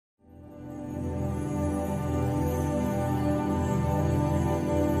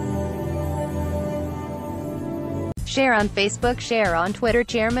Share on Facebook. Share on Twitter.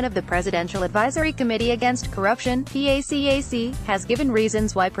 Chairman of the Presidential Advisory Committee Against Corruption, PACAC, has given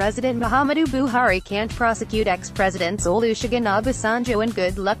reasons why President Muhammadu Buhari can't prosecute ex-presidents Olusegun Obasanjo and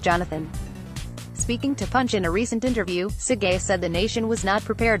Goodluck Jonathan. Speaking to Punch in a recent interview, Sagay said the nation was not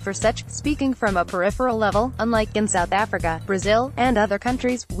prepared for such. Speaking from a peripheral level, unlike in South Africa, Brazil, and other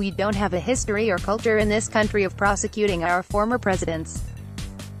countries, we don't have a history or culture in this country of prosecuting our former presidents.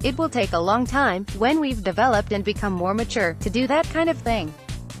 It will take a long time, when we've developed and become more mature, to do that kind of thing.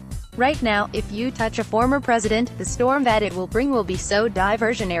 Right now, if you touch a former president, the storm that it will bring will be so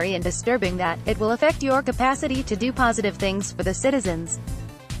diversionary and disturbing that it will affect your capacity to do positive things for the citizens.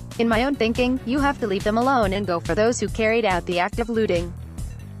 In my own thinking, you have to leave them alone and go for those who carried out the act of looting.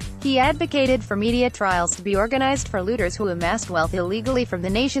 He advocated for media trials to be organized for looters who amassed wealth illegally from the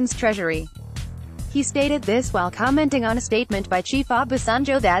nation's treasury. He stated this while commenting on a statement by Chief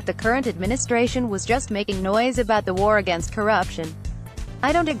Obasanjo that the current administration was just making noise about the war against corruption.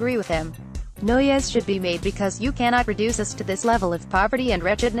 I don't agree with him. Noise should be made because you cannot reduce us to this level of poverty and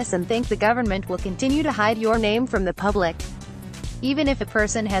wretchedness and think the government will continue to hide your name from the public. Even if a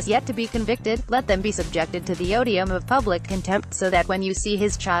person has yet to be convicted, let them be subjected to the odium of public contempt so that when you see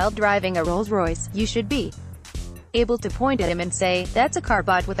his child driving a Rolls-Royce, you should be able to point at him and say, "That's a car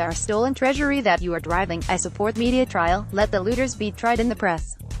bought with our stolen treasury that you are driving." I support media trial. Let the looters be tried in the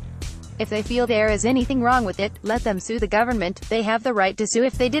press. If they feel there is anything wrong with it, let them sue the government. They have the right to sue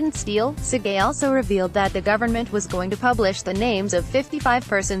if they didn't steal. Sagay also revealed that the government was going to publish the names of 55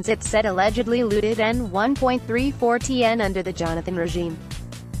 persons it said allegedly looted and 1.34 TN under the Jonathan regime.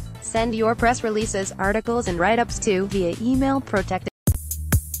 Send your press releases, articles and write-ups to via email protected